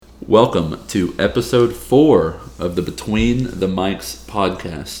Welcome to episode 4 of the Between the Mics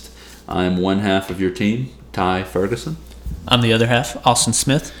podcast. I'm one half of your team, Ty Ferguson. I'm the other half, Austin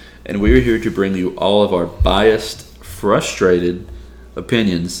Smith. And we're here to bring you all of our biased, frustrated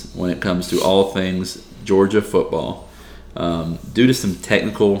opinions when it comes to all things Georgia football. Due to some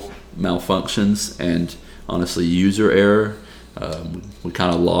technical malfunctions and, honestly, user error, we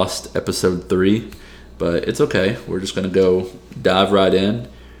kind of lost episode 3. But it's okay. We're just going to go dive right in.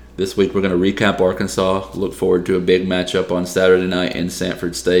 This week we're going to recap Arkansas. Look forward to a big matchup on Saturday night in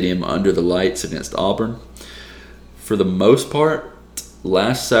Sanford Stadium under the lights against Auburn. For the most part,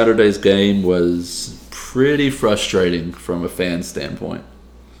 last Saturday's game was pretty frustrating from a fan standpoint.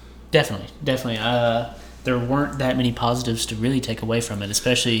 Definitely. There weren't that many positives to really take away from it,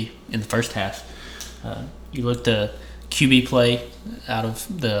 especially in the first half. You looked at QB play out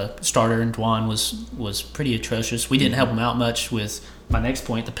of the starter, and Dwan was pretty atrocious. We didn't help him out much with my next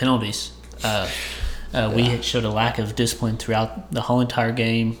point, the penalties. We showed a lack of discipline throughout the whole entire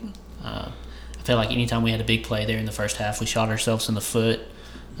game. I felt like anytime we had a big play there in the first half, we shot ourselves in the foot.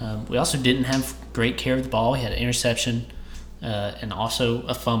 We also didn't have great care of the ball. We had an interception and also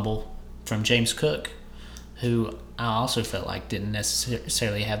a fumble from James Cook, who I also felt like didn't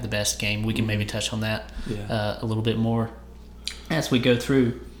necessarily have the best game. We can maybe touch on that a little bit more as we go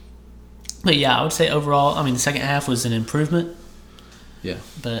through. But yeah, I would say overall, the second half was an improvement. Yeah.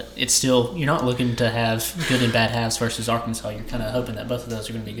 But it's still, you're not looking to have good and bad halves versus Arkansas. You're kind of hoping that both of those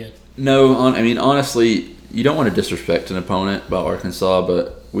are going to be good. No, honestly, you don't want to disrespect an opponent about Arkansas,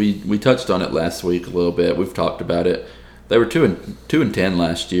 but we touched on it last week a little bit. We've talked about it. They were 2-10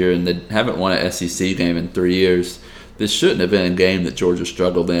 last year, and they haven't won an SEC game in 3 years. This shouldn't have been a game that Georgia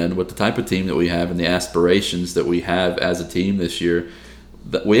struggled in. With the type of team that we have and the aspirations that we have as a team this year,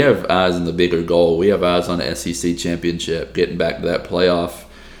 we have eyes on the bigger goal. We have eyes on an SEC championship, getting back to that playoff.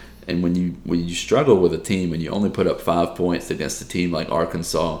 And when you struggle with a team and you only put up 5 points against a team like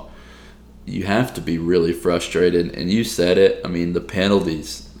Arkansas, you have to be really frustrated. And you said it. The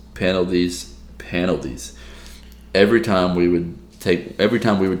penalties. Every time we would take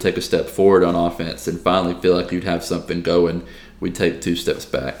a step forward on offense and finally feel like you'd have something going, we'd take 2 steps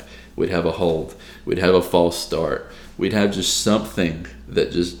back. We'd have a hold. We'd have a false start. We'd have just something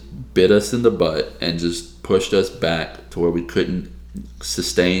that just bit us in the butt and just pushed us back to where we couldn't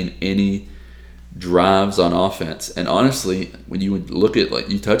sustain any drives on offense. And honestly, when you would look at, like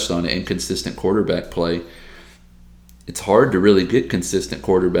you touched on it, inconsistent quarterback play, it's hard to really get consistent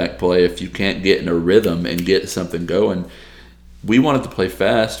quarterback play if you can't get in a rhythm and get something going. We wanted to play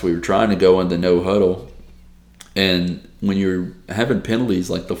fast. We were trying to go in the no huddle. And when you're having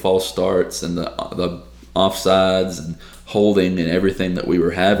penalties like the false starts and the offsides and holding and everything that we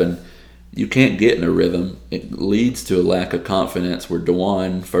were having, you can't get in a rhythm. It leads to a lack of confidence where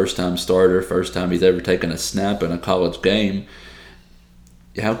Dawgs, first-time starter, first time he's ever taken a snap in a college game,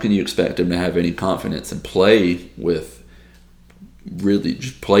 how can you expect him to have any confidence and play well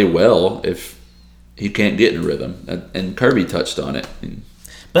if he can't get in a rhythm? And Kirby touched on it.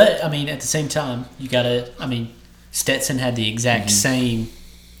 But, at the same time, you got to, Stetson had the exact same,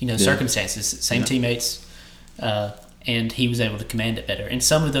 circumstances, same teammates, and he was able to command it better. And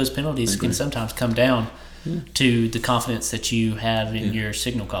some of those penalties can sometimes come down to the confidence that you have in your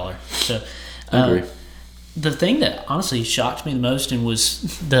signal caller. So, the thing that honestly shocked me the most and was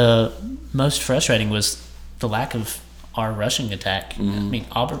the most frustrating was the lack of our rushing attack.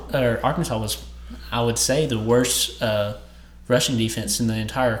 Arkansas was, I would say, the worst rushing defense in the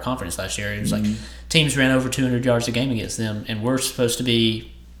entire conference last year. It was like teams ran over 200 yards a game against them, and we're supposed to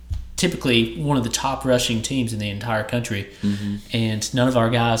be typically one of the top rushing teams in the entire country, and none of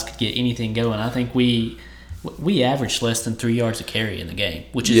our guys could get anything going. I think we averaged less than 3 yards a carry in the game,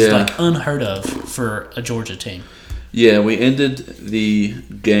 which is unheard of for a Georgia team. Yeah, we ended the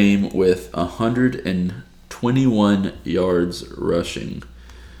game with 121 yards rushing.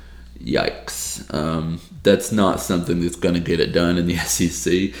 Yikes. That's not something that's going to get it done in the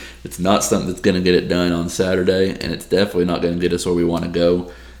SEC. It's not something that's going to get it done on Saturday, and it's definitely not going to get us where we want to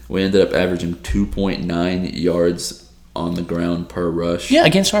go. We ended up averaging 2.9 yards on the ground per rush. Yeah,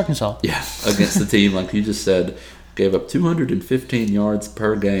 against Arkansas. Yeah, against the team, like you just said, gave up 215 yards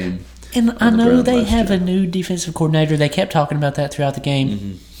per game. And I know they have a new defensive coordinator. They kept talking about that throughout the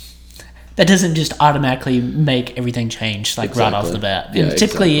game. That doesn't just automatically make everything change, right off the bat. And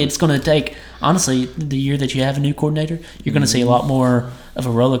typically it's going to take, honestly, the year that you have a new coordinator, you're going to see a lot more of a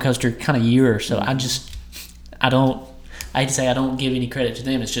roller coaster kind of year. So I hate to say I don't give any credit to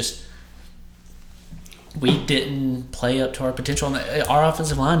them. It's just we didn't play up to our potential. And our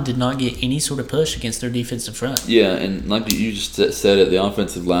offensive line did not get any sort of push against their defensive front. Yeah, and like you just said it, the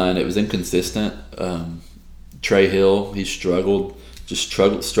offensive line, it was inconsistent. Trey Hill, he struggled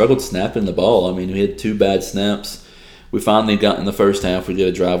snapping the ball. I mean, we had 2 bad snaps. We finally got in the first half. We get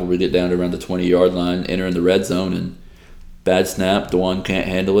a drive where we get down to around the 20-yard line, entering the red zone, and bad snap. Dwan can't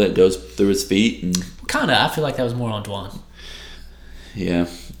handle it. Goes through his feet. And kind of. I feel like that was more on Dwan. Yeah.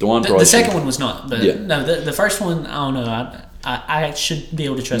 Dwan The second one was not. But yeah. No, the first one, I don't know. I should be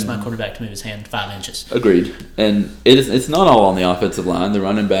able to trust my quarterback to move his hand 5 inches. Agreed. And it's not all on the offensive line. The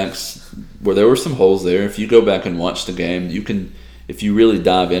running backs, where there were some holes there. If you go back and watch the game, you can, if you really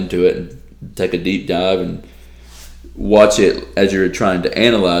dive into it and take a deep dive and watch it as you're trying to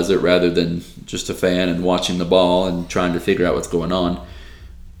analyze it rather than just a fan and watching the ball and trying to figure out what's going on.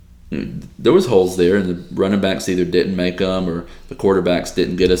 There was holes there, and the running backs either didn't make them or the quarterbacks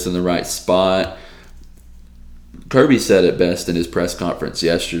didn't get us in the right spot. Kirby said it best in his press conference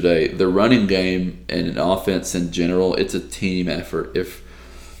yesterday. The running game and an offense in general, it's a team effort. If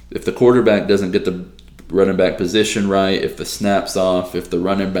the quarterback doesn't get the running back position right, if the snap's off, if the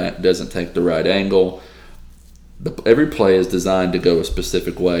running back doesn't take the right angle, every play is designed to go a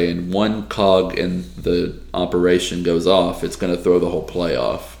specific way, and one cog in the operation goes off, it's going to throw the whole play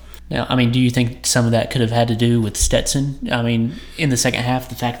off. Now, I mean, do you think some of that could have had to do with Stetson? I mean, in the second half,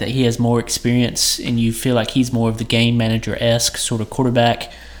 the fact that he has more experience and you feel like he's more of the game manager-esque sort of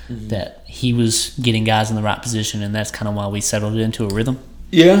quarterback, that he was getting guys in the right position, and that's kind of why we settled into a rhythm?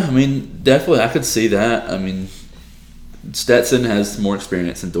 Yeah, I mean, definitely I could see that. I mean, Stetson has more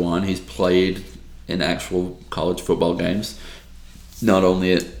experience than Dwan. He's played in actual college football games, not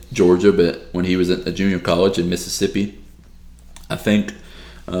only at Georgia, but when he was at a junior college in Mississippi. I think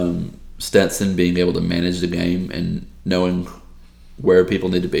Stetson being able to manage the game and knowing where people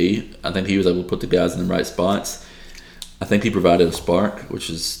need to be, I think he was able to put the guys in the right spots. I think he provided a spark, which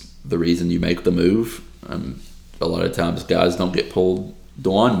is the reason you make the move. A lot of times guys don't get pulled.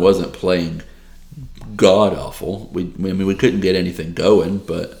 Dwan wasn't playing god-awful. We couldn't get anything going,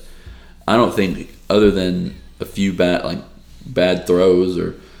 but I don't think, other than a few bad throws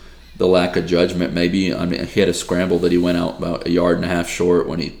or the lack of judgment, maybe. I mean, he had a scramble that he went out about 1.5 yards short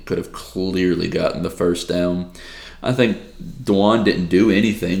when he could have clearly gotten the first down. I think Dwan didn't do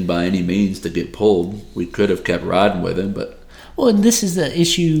anything by any means to get pulled. We could have kept riding with him, but... Well, and this is the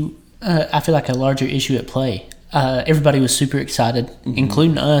issue, I feel like a larger issue at play. Everybody was super excited,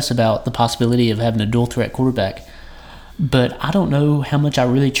 including us, about the possibility of having a dual-threat quarterback. But I don't know how much I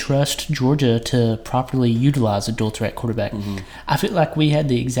really trust Georgia to properly utilize a dual-threat quarterback. I feel like we had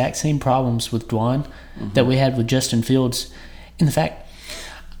the exact same problems with Dwan that we had with Justin Fields. In the fact,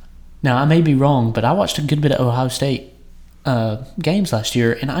 now I may be wrong, but I watched a good bit of Ohio State games last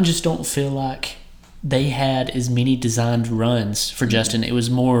year, and I just don't feel like they had as many designed runs for Justin. It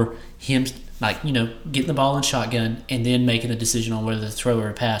was more him, getting the ball in shotgun and then making a decision on whether to throw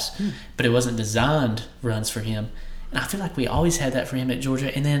or pass. But it wasn't designed runs for him. And I feel like we always had that for him at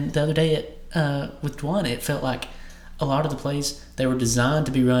Georgia. And then the other day with Dwan, it felt like a lot of the plays, they were designed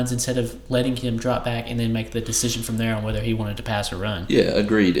to be runs instead of letting him drop back and then make the decision from there on whether he wanted to pass or run. Yeah,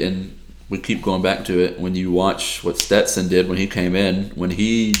 agreed. And we keep going back to it. When you watch what Stetson did when he came in, when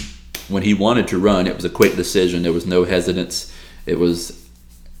he wanted to run, it was a quick decision. There was no hesitance. It was,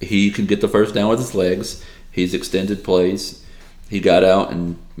 he can get the first down with his legs. He's extended plays. He got out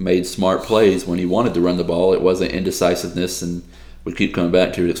and made smart plays when he wanted to run the ball. It wasn't indecisiveness, and we keep coming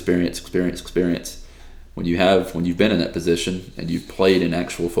back to experience. When you've been in that position and you've played in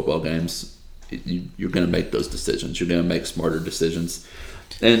actual football games, you're going to make those decisions. You're going to make smarter decisions.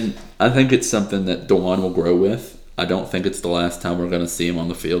 And I think it's something that Dwan will grow with. I don't think it's the last time we're going to see him on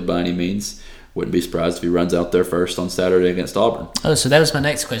the field by any means. Wouldn't be surprised if he runs out there first on Saturday against Auburn. Oh, so that was my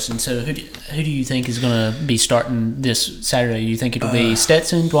next question. So who do you think is going to be starting this Saturday? Do you think it'll be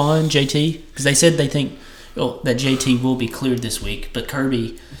Stetson, Dwan, JT? Because they said they think that JT will be cleared this week, but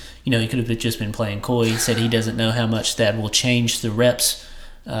Kirby, he could have just been playing coy. He said he doesn't know how much that will change the reps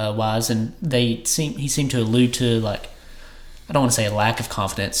wise, and he seemed to allude to, I don't want to say a lack of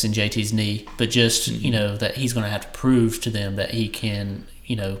confidence in JT's knee, but just that he's going to have to prove to them that he can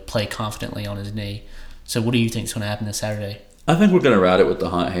play confidently on his knee. So what do you think is going to happen this Saturday? I think we're going to ride it with the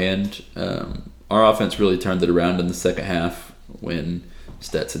hot hand. Our offense really turned it around in the second half when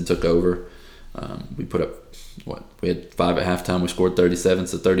Stetson took over. We put up, we had 5 at halftime. We scored 37,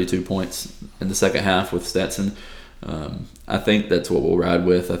 so 32 points in the second half with Stetson. I think that's what we'll ride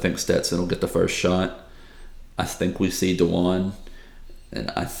with. I think Stetson will get the first shot. I think we see Dwan, and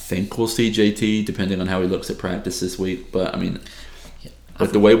I think we'll see JT, depending on how he looks at practice this week. But,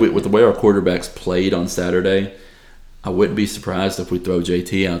 With the way our quarterbacks played on Saturday, I wouldn't be surprised if we throw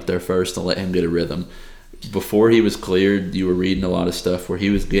JT out there first and let him get a rhythm. Before he was cleared, you were reading a lot of stuff where he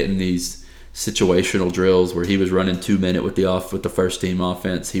was getting these situational drills where he was running 2-minute with the first team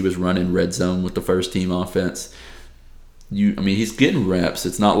offense. He was running red zone with the first team offense. He's getting reps.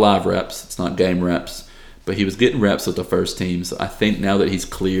 It's not live reps. It's not game reps. But he was getting reps with the first team. So I think now that he's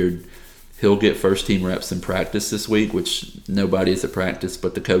cleared, he'll get first team reps in practice this week, which nobody is at practice,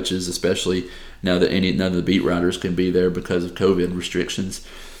 but the coaches, especially now that none of the beat writers can be there because of COVID restrictions.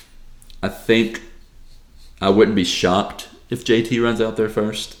 I think I wouldn't be shocked if JT runs out there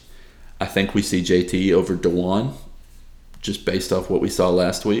first. I think we see JT over DeJuan, just based off what we saw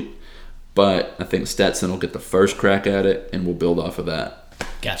last week. But I think Stetson will get the first crack at it, and we'll build off of that.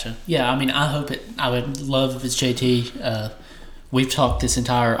 Gotcha. Yeah, I would love if it's JT. We've talked this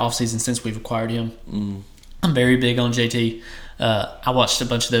entire offseason since we've acquired him. I'm very big on JT. I watched a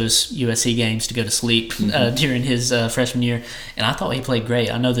bunch of those USC games to go to sleep during his freshman year, and I thought he played great.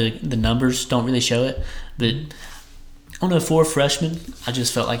 I know the numbers don't really show it, but I don't know, for a freshman, I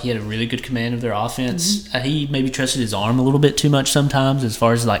just felt like he had a really good command of their offense. He maybe trusted his arm a little bit too much sometimes as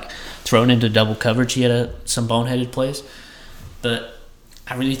far as like throwing into double coverage. He had some boneheaded plays. But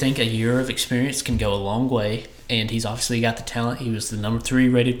I really think a year of experience can go a long way, and he's obviously got the talent. He was the number 3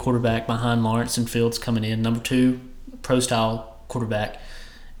 rated quarterback behind Lawrence and Fields coming in, number 2 pro-style quarterback.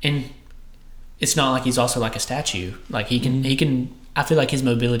 And it's not like he's also like a statue. Like he can I feel like his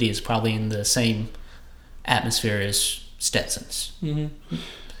mobility is probably in the same atmosphere as Stetson's.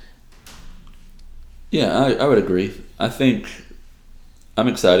 Yeah, I would agree. I think I'm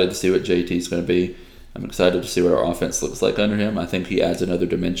excited to see what JT's going to be. I'm excited to see what our offense looks like under him. I think he adds another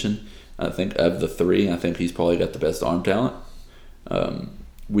dimension. I think of the 3, I think he's probably got the best arm talent.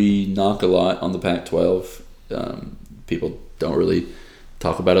 We knock a lot on the Pac-12. People don't really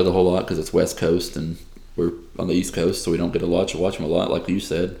talk about it a whole lot because it's West Coast and we're on the East Coast, so we don't get to watch them a lot, like you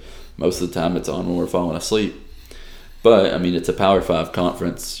said. Most of the time it's on when we're falling asleep. But, it's a Power 5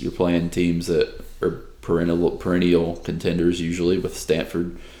 conference. You're playing teams that are perennial contenders usually with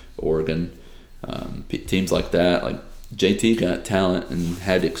Stanford, Oregon, teams like that. Like JT got talent and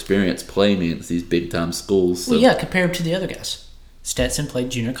had experience playing against these big-time schools. So. Well, yeah, compared to the other guys. Stetson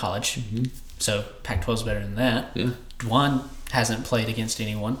played junior college, so Pac-12's better than that. Yeah. DeJuan hasn't played against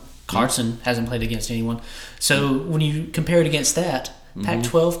anyone. Carson hasn't played against anyone. So when you compare it against that,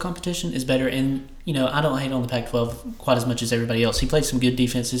 Pac-12 competition is better, and I don't hate on the Pac-12 quite as much as everybody else. He played some good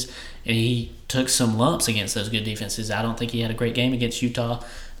defenses, and he took some lumps against those good defenses. I don't think he had a great game against Utah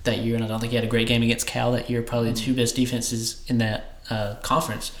that year, and I don't think he had a great game against Cal that year. Probably the 2 best defenses in that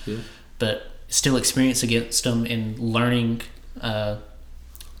conference, but still experience against them and learning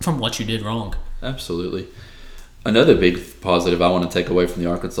from what you did wrong. Absolutely. Another big positive I want to take away from the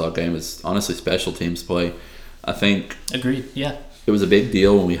Arkansas game is honestly special teams play. I think. Agreed. Yeah. It was a big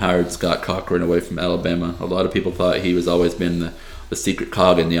deal when we hired Scott Cochran away from Alabama. A lot of people thought he was always been the secret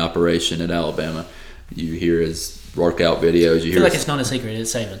cog in the operation at Alabama. You hear his workout videos. I feel like it's not a secret.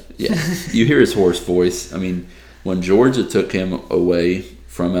 It's Saban. Yeah. You hear his hoarse voice. When Georgia took him away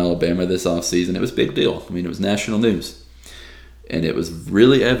from Alabama this offseason, it was a big deal. It was national news. And it was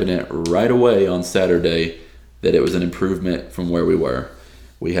really evident right away on Saturday that it was an improvement from where we were.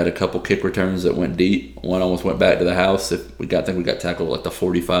 We had a couple kick returns that went deep. One almost went back to the house. I think we got tackled at the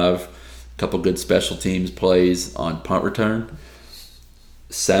 45. A couple good special teams plays on punt return.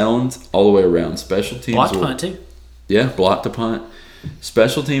 Sound all the way around. Special teams blocked punt too. Yeah, blocked the punt.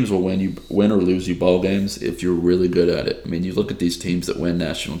 Special teams will win or lose you ball games if you're really good at it. You look at these teams that win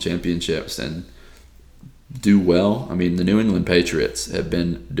national championships and do well. The New England Patriots have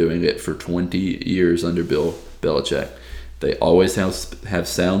been doing it for 20 years under Bill Belichick. They always have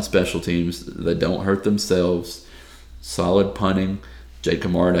sound special teams. They don't hurt themselves. Solid punting. Jake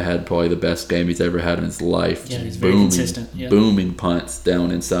Camarda had probably the best game he's ever had in his life. Yeah, he's very consistent. Yeah. Booming punts down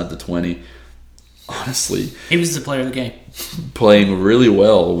inside the 20. Honestly. He was the player of the game. Playing really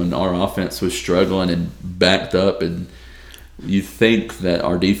well when our offense was struggling and backed up. And you think that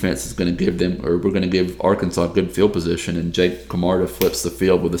our defense is going to we're going to give Arkansas good field position, and Jake Camarda flips the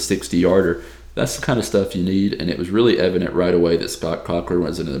field with a 60-yarder. That's the kind of stuff you need, and it was really evident right away that Scott Cochran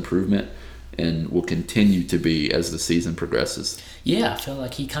was an improvement and will continue to be as the season progresses. Yeah, I felt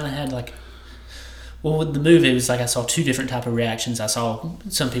like he kind of had with the move, it was like I saw 2 different type of reactions. I saw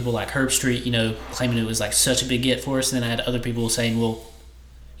some people like Herb Street, claiming it was like such a big get for us, and then I had other people saying, well,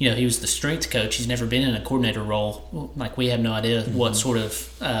 he was the strength coach. He's never been in a coordinator role. Like, we have no idea what sort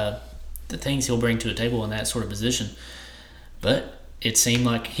of the things he'll bring to the table in that sort of position. But it seemed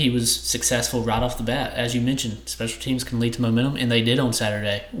like he was successful right off the bat. As you mentioned, special teams can lead to momentum, and they did on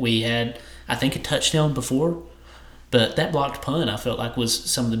Saturday. We had, I think, a touchdown before, but that blocked punt I felt like was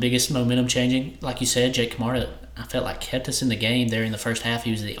some of the biggest momentum changing. Like you said, Jake Camarda, I felt like kept us in the game there in the first half.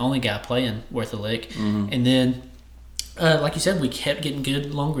 He was the only guy playing worth a lick. Mm-hmm. And then, like you said, we kept getting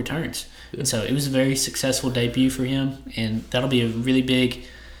good long returns. Yeah. And so it was a very successful debut for him, and that'll be a really big,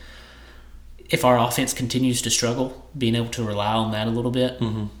 if our offense continues to struggle, being able to rely on that a little bit,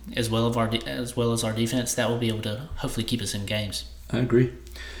 mm-hmm. as well as our defense, that will be able to hopefully keep us in games. I agree.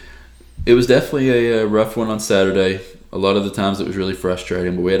 It was definitely a rough one on Saturday. A lot of the times it was really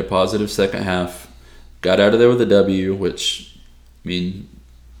frustrating, but we had a positive second half. Got out of there with a W, which, I mean,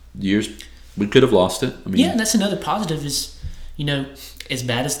 we could have lost it. I mean, yeah, and that's another positive is, as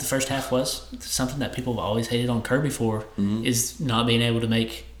bad as the first half was, something that people have always hated on Kirby for mm-hmm. is not being able to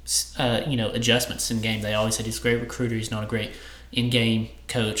make adjustments in game. They always said he's a great recruiter. He's not a great in-game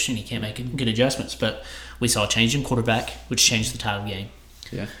coach, and he can't make good adjustments. But we saw a change in quarterback, which changed the tide of the game.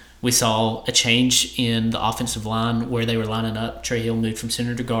 Yeah. We saw a change in the offensive line where they were lining up. Trey Hill moved from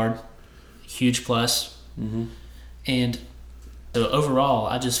center to guard. Huge plus. Mm-hmm. And so overall,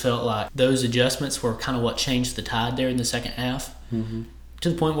 I just felt like those adjustments were kind of what changed the tide there in the second half. Mm-hmm. To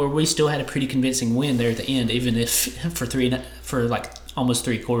the point where we still had a pretty convincing win there at the end, even if for like almost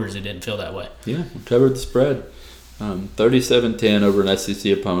 3 quarters it didn't feel that way. Yeah, we covered the spread. 37-10 over an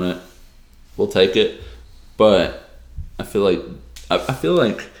SEC opponent. We'll take it. But I feel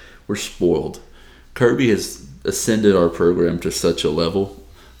like we're spoiled. Kirby has ascended our program to such a level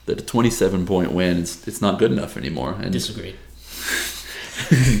that a 27-point win, it's not good enough anymore. And disagreed.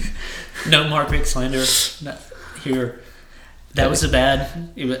 No Mark Richt slander here. That was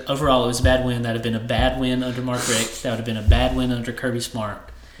overall, it was a bad win. That would have been a bad win under Mark Richt. That would have been a bad win under Kirby Smart.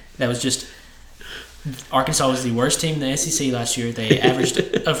 That was just Arkansas was the worst team in the SEC last year. They averaged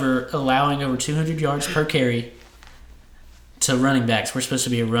allowing over 200 yards per carry to running backs. We're supposed to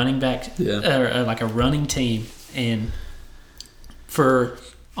be a running back, like a running team, and for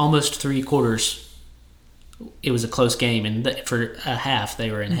almost 3 quarters, it was a close game, and for a half, they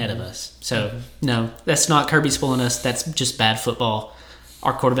were ahead of us. So, no, that's not Kirby spoiling us. That's just bad football.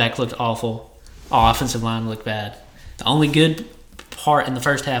 Our quarterback looked awful. Our offensive line looked bad. The only good part in the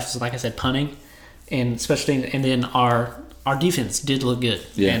first half was, like I said, punting, and especially, and then our defense did look good.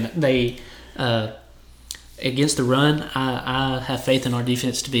 Yeah. And they, against the run, I have faith in our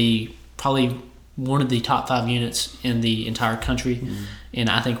defense to be probably one of the top 5 units in the entire country. Mm-hmm. And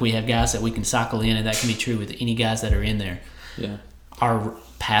I think we have guys that we can cycle in, and that can be true with any guys that are in there. Yeah. Our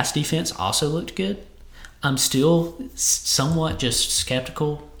pass defense also looked good. I'm still somewhat just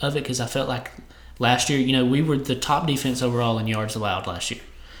skeptical of it because I felt like last year, we were the top defense overall in yards allowed last year.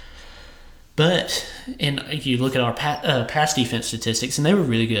 But, and you look at our pass defense statistics, and they were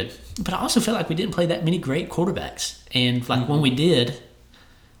really good. But I also felt like we didn't play that many great quarterbacks. And when we did,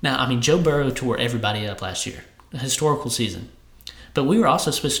 now, Joe Burrow tore everybody up last year, a historical season. But we were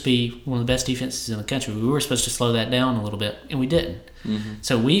also supposed to be one of the best defenses in the country. We were supposed to slow that down a little bit, and we didn't. Mm-hmm.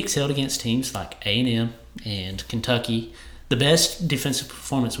 So we excelled against teams like A&M and Kentucky. The best defensive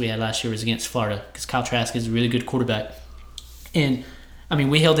performance we had last year was against Florida because Kyle Trask is a really good quarterback. And,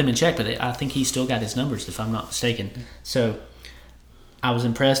 we held him in check, but I think he still got his numbers, if I'm not mistaken. So I was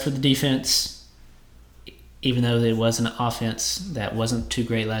impressed with the defense, even though it was an offense that wasn't too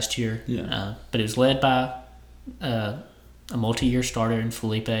great last year. Yeah. But it was led by a multi-year starter in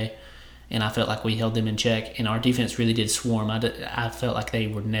Felipe, and I felt like we held them in check, and our defense really did swarm. I felt like they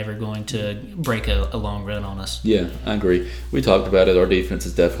were never going to break a long run on us. Yeah, I agree. We talked about it. Our defense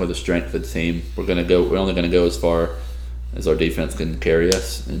is definitely the strength of the team. We're only going to go as far as our defense can carry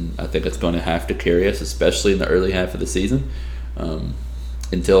us, and I think it's going to have to carry us, especially in the early half of the season,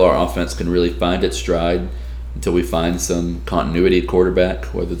 until our offense can really find its stride, until we find some continuity at quarterback,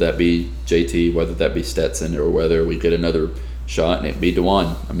 whether that be JT, whether that be Stetson, or whether we get another shot and it be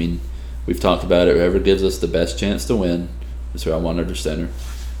DeJuan. We've talked about it. Whoever gives us the best chance to win is who I want under center,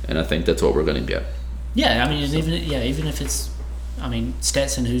 and I think that's what we're going to get. Yeah, even if it's,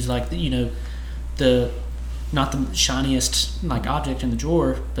 Stetson, who's like the not the shiniest object in the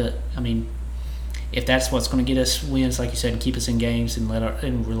drawer, but if that's what's going to get us wins, like you said, and keep us in games and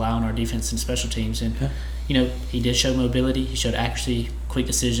and rely on our defense and special teams, and he did show mobility, he showed accuracy, quick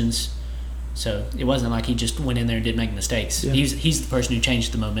decisions. So it wasn't like he just went in there and didn't make mistakes. Yeah. He's the person who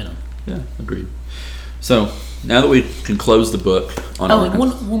changed the momentum. Yeah, agreed. So now that we can close the book on and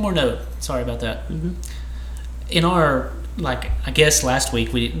one more note. Sorry about that. Mm-hmm. In our I guess last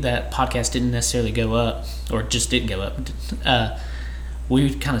week that podcast didn't necessarily go up, or just didn't go up.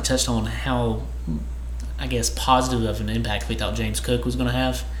 We kind of touched on how I guess, positive of an impact we thought James Cook was going to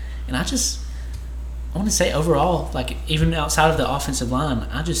have. And I want to say overall, like even outside of the offensive line,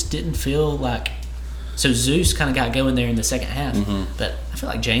 I just didn't feel like. So Zeus kind of got going there in the second half, but I feel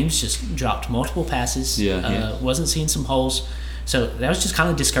like James just dropped multiple passes. Wasn't seeing some holes, so that was just kind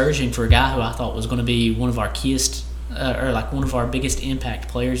of discouraging for a guy who I thought was going to be one of our keyest or like one of our biggest impact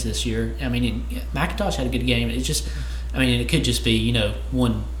players this year. I mean, McIntosh had a good game. It just, I mean, it could just be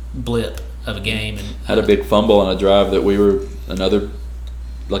one blip of a game and had a big fumble on a drive that we were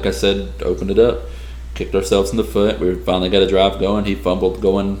like I said, opened it up. Kicked ourselves in the foot. We finally got a drive going. He fumbled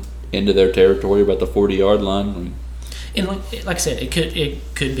going into their territory about the 40-yard line. And like I said, it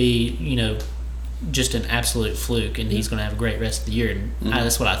could be just an absolute fluke, and he's going to have a great rest of the year. And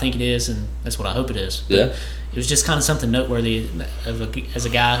that's what I think it is, and that's what I hope it is. But it was just kind of something noteworthy as a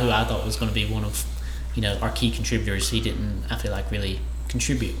guy who I thought was going to be one of our key contributors. He didn't, I feel like, really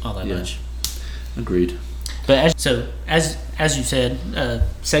contribute all that much. Agreed. But as you said,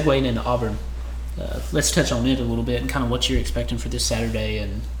 segueing into Auburn. Let's touch on it a little bit and kind of what you're expecting for this Saturday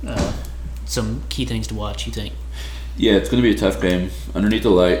and some key things to watch, you think? Yeah, it's going to be a tough game. Underneath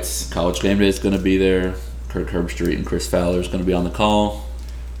the lights, College Game Day is going to be there. Kirk Herbstreit and Chris Fowler is going to be on the call.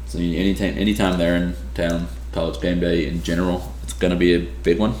 So anytime they're in town, College Game Day in general, it's going to be a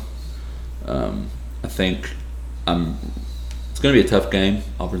big one. I think it's going to be a tough game.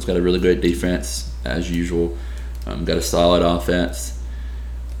 Auburn's got a really great defense, as usual. Got a solid offense.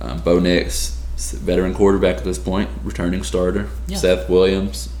 Bo Nix, veteran quarterback at this point, returning starter. Yeah. Seth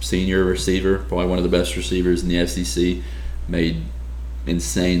Williams, senior receiver, probably one of the best receivers in the SEC, made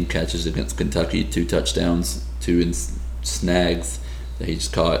insane catches against Kentucky, 2 touchdowns, 2 snags that he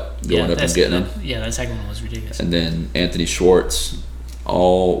just caught going up and getting them. Yeah, that second one was ridiculous. And then Anthony Schwartz,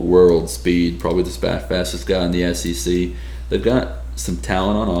 all-world speed, probably the fastest guy in the SEC. They've got some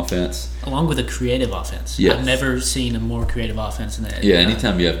talent on offense. Along with a creative offense. Yes. I've never seen a more creative offense than that. Yeah,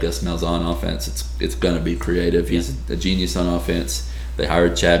 anytime you have Gus Malzahn on offense, it's going to be creative. He's a genius on offense. They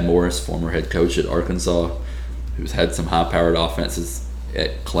hired Chad Morris, former head coach at Arkansas, who's had some high-powered offenses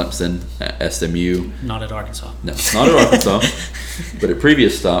at Clemson, at SMU. Not at Arkansas. No, not at Arkansas, but at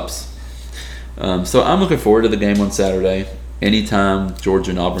previous stops. So I'm looking forward to the game on Saturday. Anytime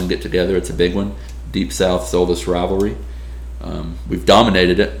Georgia and Auburn get together, it's a big one. Deep South's oldest rivalry. We've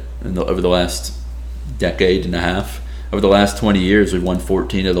dominated it over the last decade and a half. Over the last 20 years, we've won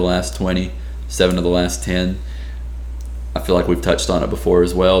 14 of the last 20, 7 of the last 10. I feel like we've touched on it before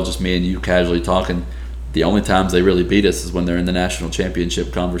as well, just me and you casually talking. The only times they really beat us is when they're in the national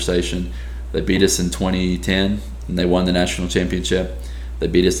championship conversation. They beat us in 2010, and they won the national championship. They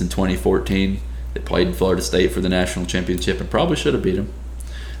beat us in 2014. They played in Florida State for the national championship and probably should have beat them.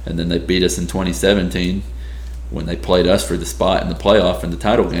 And then they beat us in 2017 when they played us for the spot in the playoff in the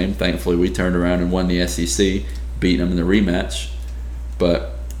title game. Thankfully, we turned around and won the SEC, beating them in the rematch.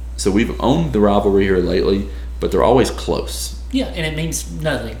 But so we've owned the rivalry here lately, but they're always close. Yeah, and it means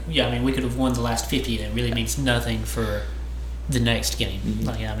nothing. Yeah, I mean, we could have won the last 50, and it really means nothing for the next game. Mm-hmm.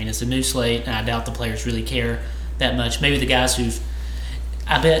 Like, I mean, it's a new slate, and I doubt the players really care that much. Maybe the guys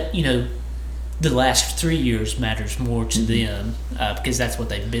I bet, the last 3 years matters more to them because that's what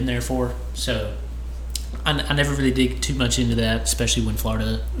they've been there for. So I never really dig too much into that, especially when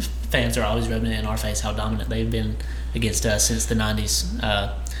Florida fans are always rubbing it in our face how dominant they've been against us since the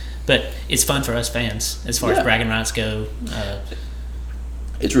 90s. But it's fun for us fans as far as bragging rights go.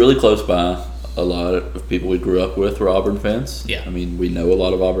 It's really close by. A lot of people we grew up with were Auburn fans. Yeah. I mean, we know a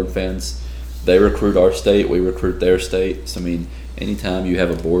lot of Auburn fans. They recruit our state. We recruit their state. So, I mean, anytime you have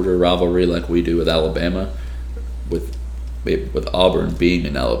a border rivalry like we do with Alabama, with Auburn being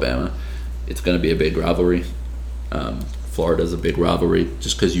in Alabama, it's going to be a big rivalry. Florida's a big rivalry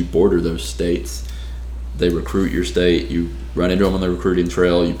just because you border those states. They recruit your state. You run into them on the recruiting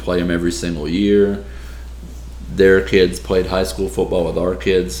trail. You play them every single year. Their kids played high school football with our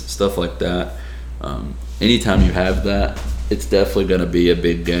kids, stuff like that. Anytime you have that, it's definitely going to be a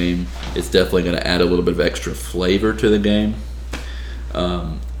big game. It's definitely going to add a little bit of extra flavor to the game.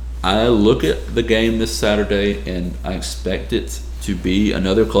 I look at the game this Saturday, and I expect it to be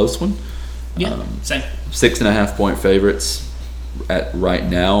another close one. Yeah, same. 6.5 point favorites at right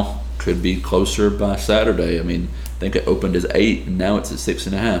now. Could be closer by Saturday. I mean, I think it opened as 8, and now it's at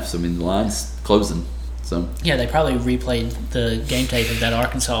 6.5. So I mean, the line's closing. So yeah, they probably replayed the game tape of that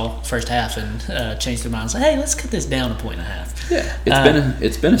Arkansas first half and changed their minds. Like, hey, let's cut this down 1.5 points. Yeah,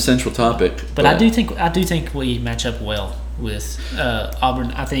 it's been a central topic. But I do think we match up well with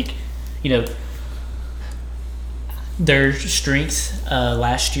Auburn. I think their strength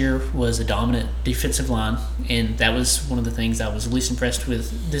last year was a dominant defensive line, and that was one of the things I was least impressed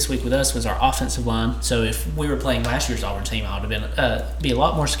with this week with us was our offensive line. So if we were playing last year's Auburn team, I would have been be a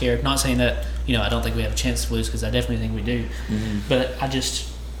lot more scared. Not saying that I don't think we have a chance to lose, because I definitely think we do, but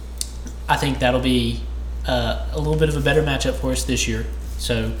I think that'll be a little bit of a better matchup for us this year.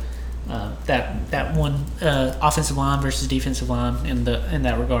 So that one offensive line versus defensive line in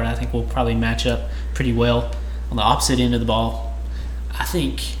that regard, I think will probably match up pretty well. On the opposite end of the ball, I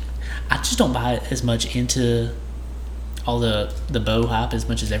just don't buy as much into all the Bo hype as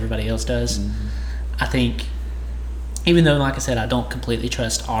much as everybody else does. I think, even though, like I said, I don't completely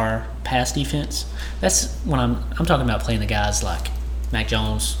trust our pass defense, that's when I'm talking about playing the guys like Mac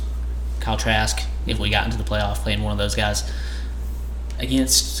Jones, Kyle Trask. If we got into the playoff, playing one of those guys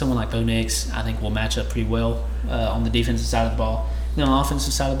against someone like Bo Nix, I think we'll match up pretty well on the defensive side of the ball. And on the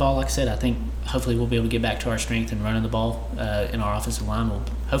offensive side of the ball, like I said, I think hopefully we'll be able to get back to our strength and running the ball in our offensive line. We'll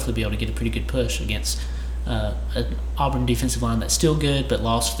hopefully be able to get a pretty good push against an Auburn defensive line that's still good but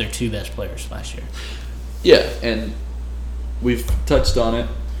lost their two best players last year. Yeah, and we've touched on it.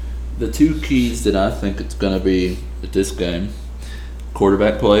 The two keys that I think it's going to be at this game,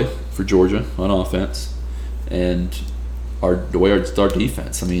 quarterback play for Georgia on offense, and our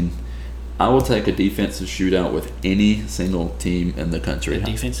defense. I mean, I will take a defensive shootout with any single team in the country. A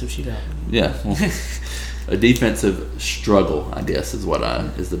defensive shootout. Yeah, well, a defensive struggle, I guess, is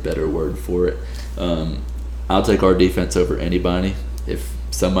the better word for it. I'll take our defense over anybody. If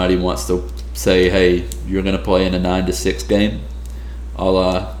somebody wants to say, "Hey, you're going to play in a 9-6 game, a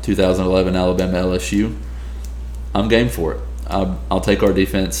la 2011 Alabama LSU," I'm game for it. I'll take our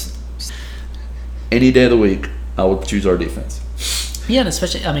defense any day of the week. I will choose our defense. Yeah, and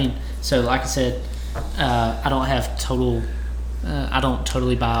especially, so like I said, I don't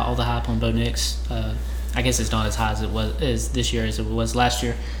totally buy all the hype on Bo Nix. I guess it's not as high as this year as it was last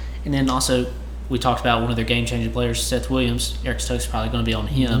year. And then also, we talked about one of their game-changing players, Seth Williams. Eric Stokes probably going to be on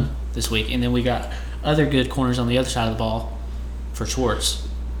him this week. And then we got other good corners on the other side of the ball for Schwartz.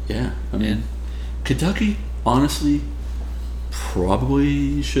 Yeah, Kentucky, honestly,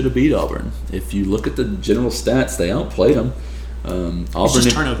 probably should have beat Auburn. If you look at the general stats, they outplayed them. It's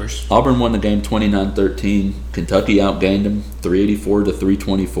just turnovers. Auburn won the game 29-13. Kentucky outgained them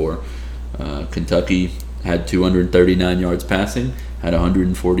 384-324. Kentucky had 239 yards passing, had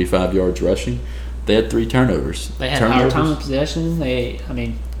 145 yards rushing. They had 3 turnovers. They had higher time of possession.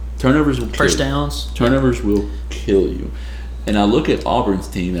 Turnovers will kill first you. Downs. Turnovers will kill you. And I look at Auburn's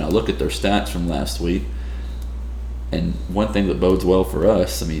team and I look at their stats from last week. And one thing that bodes well for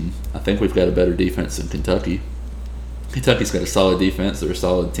us, I think we've got a better defense than Kentucky. Kentucky's got a solid defense. They're a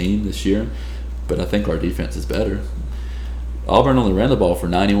solid team this year. But I think our defense is better. Auburn only ran the ball for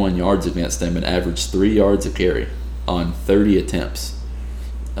 91 yards against them and averaged 3 yards a carry on 30 attempts.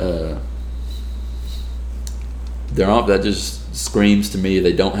 That just screams to me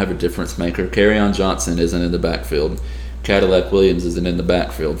they don't have a difference maker. Kerryon Johnson isn't in the backfield. Cadillac Williams isn't in the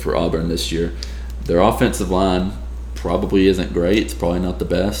backfield for Auburn this year. Their offensive line probably isn't great. It's probably not the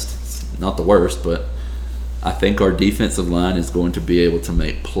best. It's not the worst, but I think our defensive line is going to be able to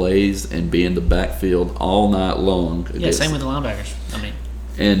make plays and be in the backfield all night long. Same with the linebackers.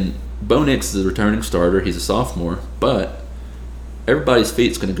 And Bo Nix is a returning starter. He's a sophomore, but everybody's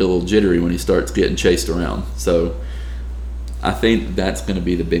feet's going to get a little jittery when he starts getting chased around. So I think that's going to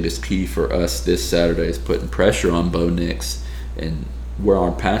be the biggest key for us this Saturday is putting pressure on Bo Nix. And where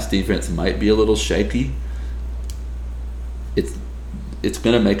our pass defense might be a little shaky, it's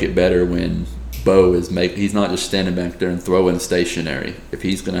going to make it better when Bo he's not just standing back there and throwing stationary. If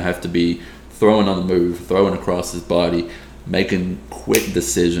he's going to have to be throwing on the move, throwing across his body, making quick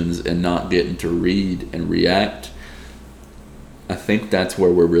decisions and not getting to read and react, I think that's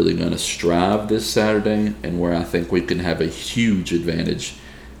where we're really going to strive this Saturday and where I think we can have a huge advantage.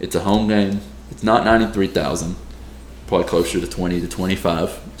 It's a home game. It's not 93,000, probably closer to 20 to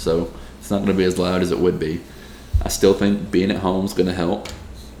 25, so it's not going to be as loud as it would be. I still think being at home is going to help.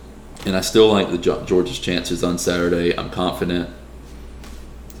 And I still like the Georgia's chances on Saturday. I'm confident.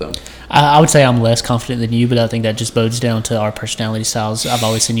 So I would say I'm less confident than you, but I think that just bodes down to our personality styles. I've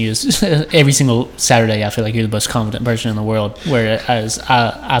always seen you as every single Saturday. I feel like you're the most confident person in the world. Whereas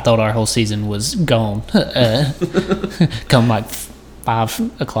I thought our whole season was gone come like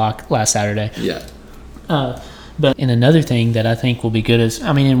 5 o'clock last Saturday. Yeah. But in another thing that I think will be good is,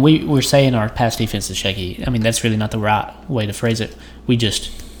 and we're saying our pass defense is shaky. That's really not the right way to phrase it.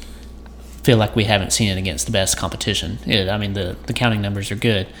 feel like we haven't seen it against the best competition. The counting numbers are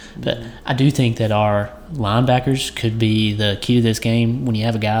good, but I do think that our linebackers could be the key to this game. When you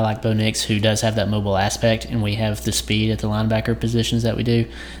have a guy like Bo Nix who does have that mobile aspect, and we have the speed at the linebacker positions that we do,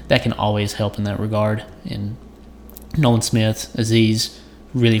 that can always help in that regard. And Nolan Smith, Aziz,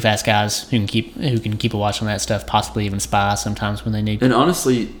 really fast guys who can keep a watch on that stuff, possibly even spy sometimes when they need. And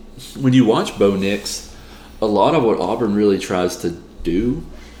honestly, when you watch Bo Nix, a lot of what Auburn really tries to do,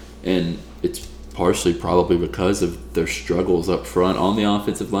 and it's partially probably because of their struggles up front on the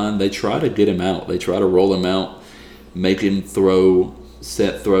offensive line, they try to get him out. They try to roll him out, make him throw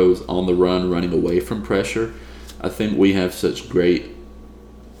set throws on the run, running away from pressure. I think we have such great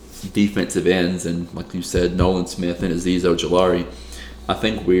defensive ends, and like you said, Nolan Smith and Aziz Ojolari. I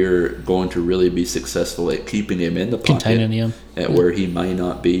think we're going to really be successful at keeping him in the pocket, containing him at where he may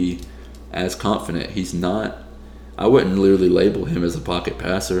not be as confident. He's not. I wouldn't literally label him as a pocket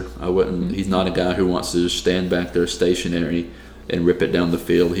passer. I wouldn't. He's not a guy who wants to just stand back there stationary and rip it down the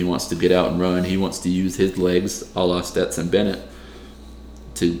field. He wants to get out and run. He wants to use his legs, a la Stetson Bennett,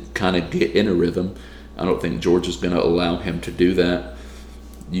 to kind of get in a rhythm. I don't think Georgia's going to allow him to do that.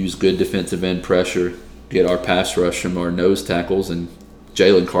 Use good defensive end pressure, get our pass rush from our nose tackles, and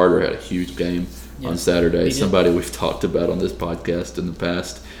Jalen Carter had a huge game on Saturday. Somebody we've talked about on this podcast in the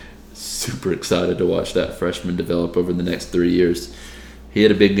past. Super excited to watch that freshman develop over the next 3 years. He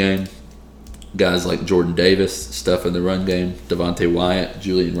had a big game. Guys like Jordan Davis, stuff in the run game, Devontae Wyatt,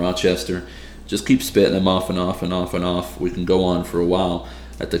 Julian Rochester, just keep spitting them off and off and off and off. We can go on for a while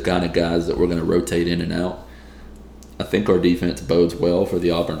at the kind of guys that we're going to rotate in and out. I think our defense bodes well for the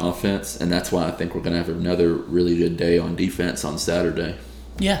Auburn offense, and that's why I think we're going to have another really good day on defense on Saturday.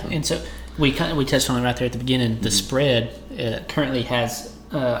 Yeah, and so we touched on it right there at the beginning. The spread currently has,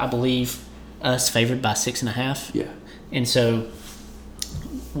 I believe, us favored by 6.5. Yeah. And so,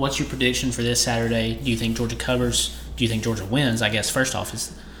 what's your prediction for this Saturday? Do you think Georgia covers? Do you think Georgia wins? I guess first off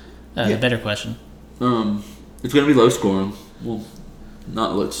is the better question. It's going to be low scoring. Well,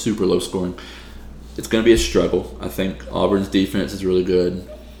 not super low scoring. It's going to be a struggle. I think Auburn's defense is really good.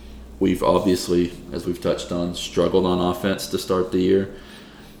 We've obviously, as we've touched on, struggled on offense to start the year.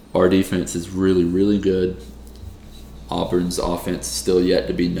 Our defense is really, really good. Auburn's offense is still yet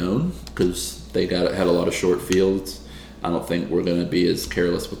to be known because they had a lot of short fields. I don't think we're going to be as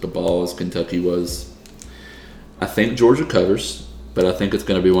careless with the ball as Kentucky was. I think Georgia covers, but I think it's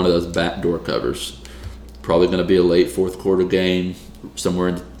going to be one of those backdoor covers. Probably going to be a late fourth quarter game, somewhere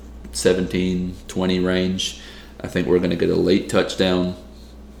in 17-20 range. I think we're going to get a late touchdown.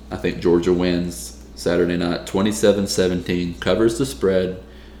 I think Georgia wins Saturday night 27-17, covers the spread,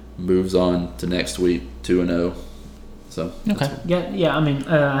 moves on to next week 2-0. So okay, yeah. I mean,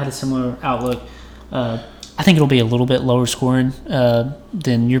 I had a similar outlook. I think it'll be a little bit lower scoring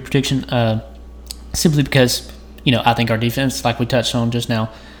than your prediction, simply because I think our defense, like we touched on just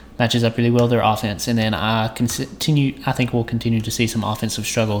now, matches up really well with their offense, and then I think we'll continue to see some offensive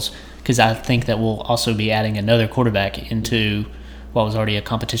struggles because I think that we'll also be adding another quarterback into what was already a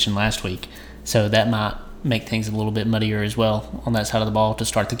competition last week, so that might make things a little bit muddier as well on that side of the ball to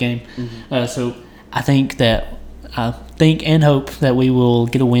start the game. Mm-hmm. So I think and hope that we will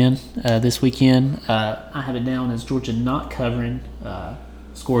get a win this weekend. I have it down as Georgia not covering,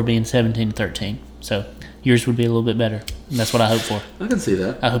 score being 17-13. So yours would be a little bit better, and that's what I hope for. I can see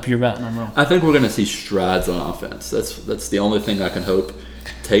that. I hope you're right and I'm wrong. I think we're going to see strides on offense. That's the only thing I can hope.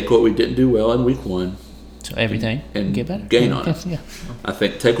 Take what we didn't do well in week 1. So everything and get better. Gain on it. Yeah. I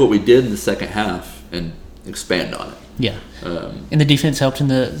think take what we did in the second half and expand on it. Yeah. And the defense helped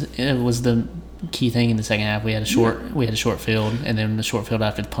it was the key thing in the second half. We had a short field, and then the short field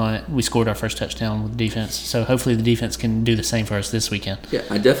after the punt, we scored our first touchdown with the defense. So hopefully the defense can do the same for us this weekend. Yeah,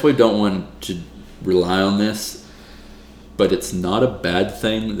 I definitely don't want to rely on this, but it's not a bad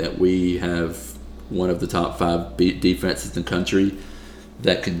thing that we have one of the top 5 defenses in the country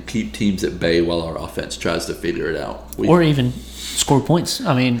that can keep teams at bay while our offense tries to figure it out. Or even score points.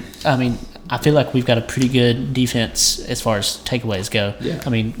 I mean, I feel like we've got a pretty good defense as far as takeaways go. Yeah. I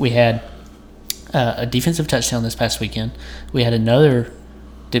mean, we had a defensive touchdown this past weekend. We had another,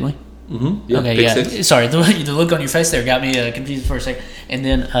 didn't we? Mm-hmm. Yeah, okay, yeah. 6. Sorry, the look on your face there got me confused for a second. And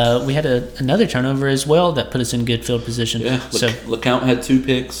then we had another turnover as well that put us in good field position. Yeah, LeCount had 2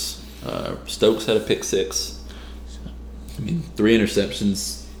 picks. Stokes had a pick 6. I mean, 3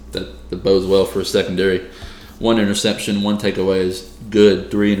 interceptions that bodes well for a secondary. 1 interception, 1 takeaway is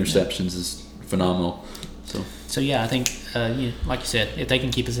good. 3 interceptions is phenomenal. So yeah, I think, like you said, if they can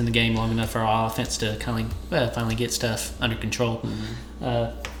keep us in the game long enough for our offense to finally get stuff under control.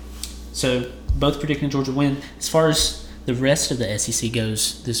 Mm-hmm. So both predicting Georgia win. As far as the rest of the SEC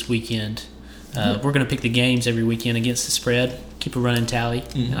goes this weekend, We're going to pick the games every weekend against the spread, keep a running tally,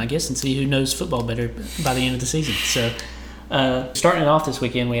 and I guess, and see who knows football better by the end of the season. So, starting it off this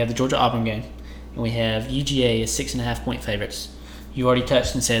weekend, we have the Georgia-Auburn game, and we have UGA as 6.5-point favorites. You already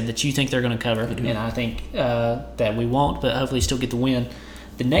touched and said that you think they're going to cover, and I think that we won't, but hopefully still get the win.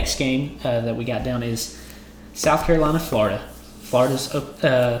 The next game that we got down is South Carolina-Florida. Florida's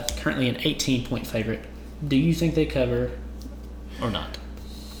currently an 18-point favorite. Do you think they cover or not?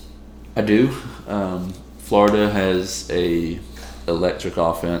 I do. Florida has a electric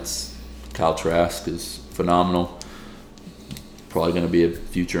offense. Kyle Trask is phenomenal. Probably going to be a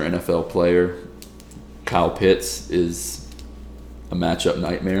future NFL player. Kyle Pitts is a matchup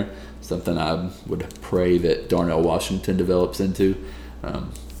nightmare. Something I would pray that Darnell Washington develops into.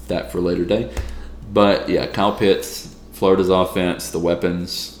 That for later day. But yeah, Kyle Pitts, Florida's offense, the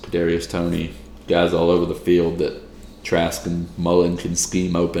weapons, Kadarius Toney, guys all over the field that Trask and Mullen can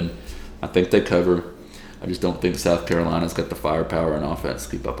scheme open. I think they cover. I just don't think South Carolina's got the firepower and offense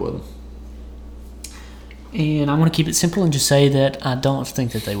to keep up with them. And I'm going to keep it simple and just say that I don't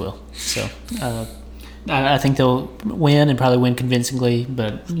think that they will. So I think they'll win and probably win convincingly,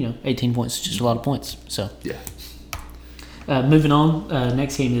 but 18 points is just a lot of points. So yeah. Moving on,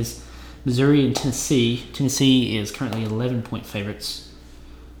 next game is Missouri and Tennessee. Tennessee is currently 11-point favorites.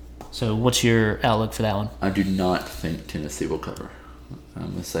 So what's your outlook for that one? I do not think Tennessee will cover.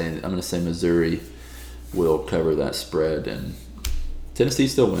 I'm gonna say Missouri will cover that spread, and Tennessee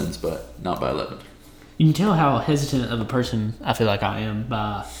still wins, but not by 11. You can tell how hesitant of a person I feel like I am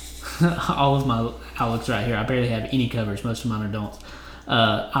by all of my outlooks right here. I barely have any covers. Most of mine are don'ts.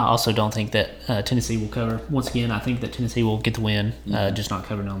 I also don't think that Tennessee will cover. Once again, I think that Tennessee will get the win, just not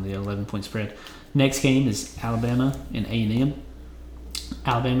covering on the 11-point spread. Next game is Alabama and A&M.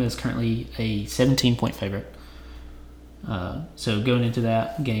 Alabama is currently a 17-point favorite. So going into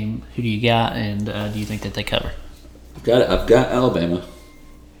that game, who do you got, and do you think that they cover? I've got Alabama,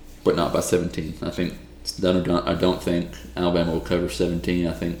 but not by 17. I don't think Alabama will cover 17.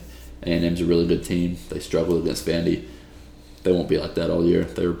 I think A&M's a really good team. They struggled against Vandy. They won't be like that all year.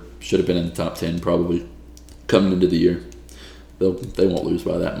 They should have been in the top 10 probably coming into the year. They won't lose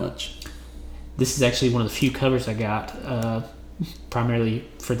by that much. This is actually one of the few covers I got, primarily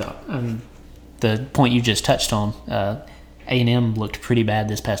for the point you just touched on. A&M looked pretty bad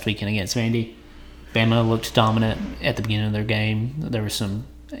this past weekend against Vandy. Bama looked dominant at the beginning of their game. There was some,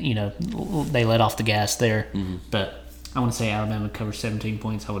 they let off the gas there. Mm-hmm. But I want to say Alabama covers 17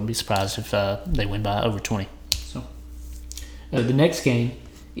 points. I wouldn't be surprised if they win by over 20. So the next game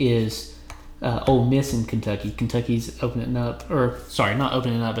is Ole Miss and Kentucky. Kentucky's opening up, not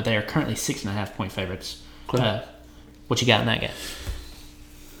opening up, but they are currently 6.5-point favorites. Okay. What you got in that game?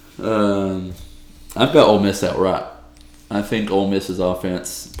 I've got Ole Miss outright. I think Ole Miss's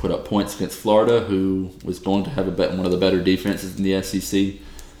offense put up points against Florida, who was going to have one of the better defenses in the SEC.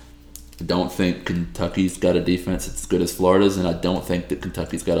 I don't think Kentucky's got a defense that's as good as Florida's, and I don't think that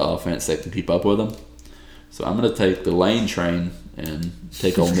Kentucky's got an offense that can keep up with them. So I'm going to take the lane train and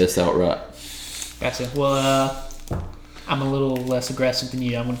take Ole Miss outright. Gotcha. Well, I'm a little less aggressive than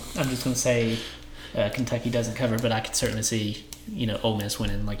you. I'm just going to say Kentucky doesn't cover, but I could certainly see Ole Miss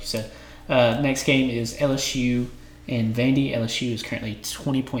winning, like you said. Next game is LSU and Vandy. LSU is currently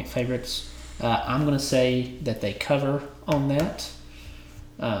 20-point favorites. I'm going to say that they cover on that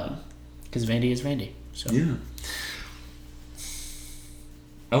because Vandy is Vandy. So. Yeah.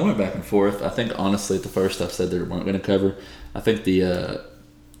 I went back and forth. I think honestly, at the first I said they weren't going to cover. I think the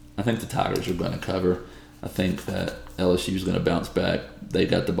Tigers are going to cover. I think that LSU is going to bounce back. They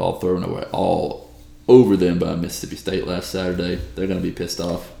got the ball thrown away all over them by Mississippi State last Saturday. They're going to be pissed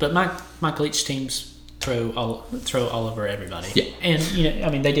off. But Mike Leach teams throw all over everybody. Yeah.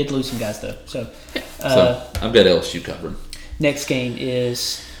 And they did lose some guys though. So I've got LSU covering. Next game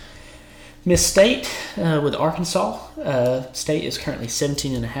is Miss State with Arkansas. State is currently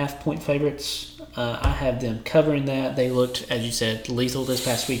 17.5-point favorites. I have them covering that. They looked, as you said, lethal this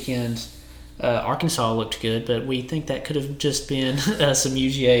past weekend. Arkansas looked good, but we think that could have just been some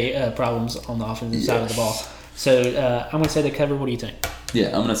UGA problems on the offensive side of the ball. So I'm going to say they cover. What do you think? Yeah,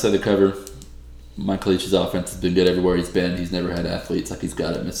 I'm going to say they cover. Mike Leach's offense has been good everywhere he's been. He's never had athletes like he's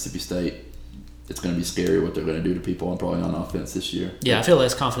got at Mississippi State. It's going to be scary what they're going to do to people and probably on offense this year. Yeah, I feel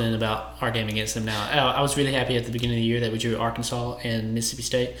less confident about our game against them now. I was really happy at the beginning of the year that we drew Arkansas and Mississippi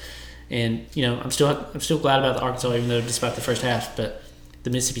State. And, I'm still glad about the Arkansas, even though despite the first half. But the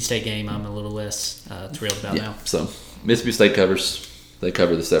Mississippi State game, I'm a little less thrilled about now. So Mississippi State covers. They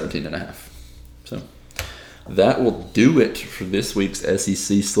cover the 17.5. So that will do it for this week's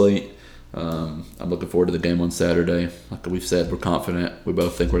SEC slate. I'm looking forward to the game on Saturday. Like we've said, we're confident. We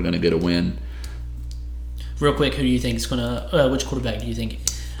both think we're going to get a win. Real quick, who do you think is going to? Which quarterback do you think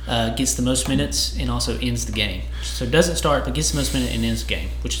gets the most minutes and also ends the game? So doesn't start, but gets the most minutes and ends the game,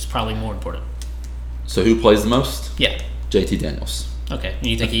 which is probably more important. So who plays the most? Yeah. JT Daniels. Okay, and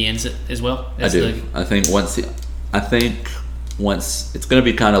you think he ends it as well? I do. I think once it's going to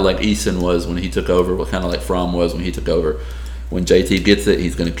be kind of like Eason was when he took over, kind of like Fromm was when he took over. When JT gets it,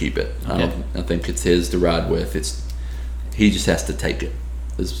 he's going to keep it. Okay. I think it's his to ride with. He just has to take it.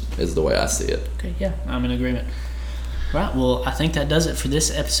 Is the way I see it. Okay, yeah, I'm in agreement. Right, well, I think that does it for this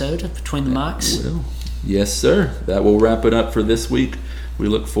episode of Between the Mics. Well, yes, sir. That will wrap it up for this week. We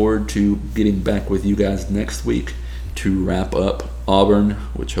look forward to getting back with you guys next week to wrap up Auburn,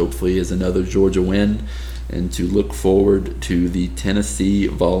 which hopefully is another Georgia win, and to look forward to the Tennessee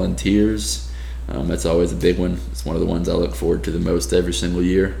Volunteers. That's always a big one. It's one of the ones I look forward to the most every single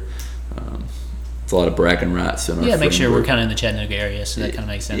year. It's a lot of bragging rights in our make sure group. we're kind of in the Chattanooga area, so that kind of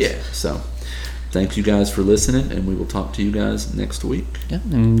makes sense. Yeah, so thank you guys for listening, and we will talk to you guys next week. Yeah,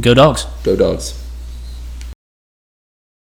 and go Dawgs. Go Dawgs.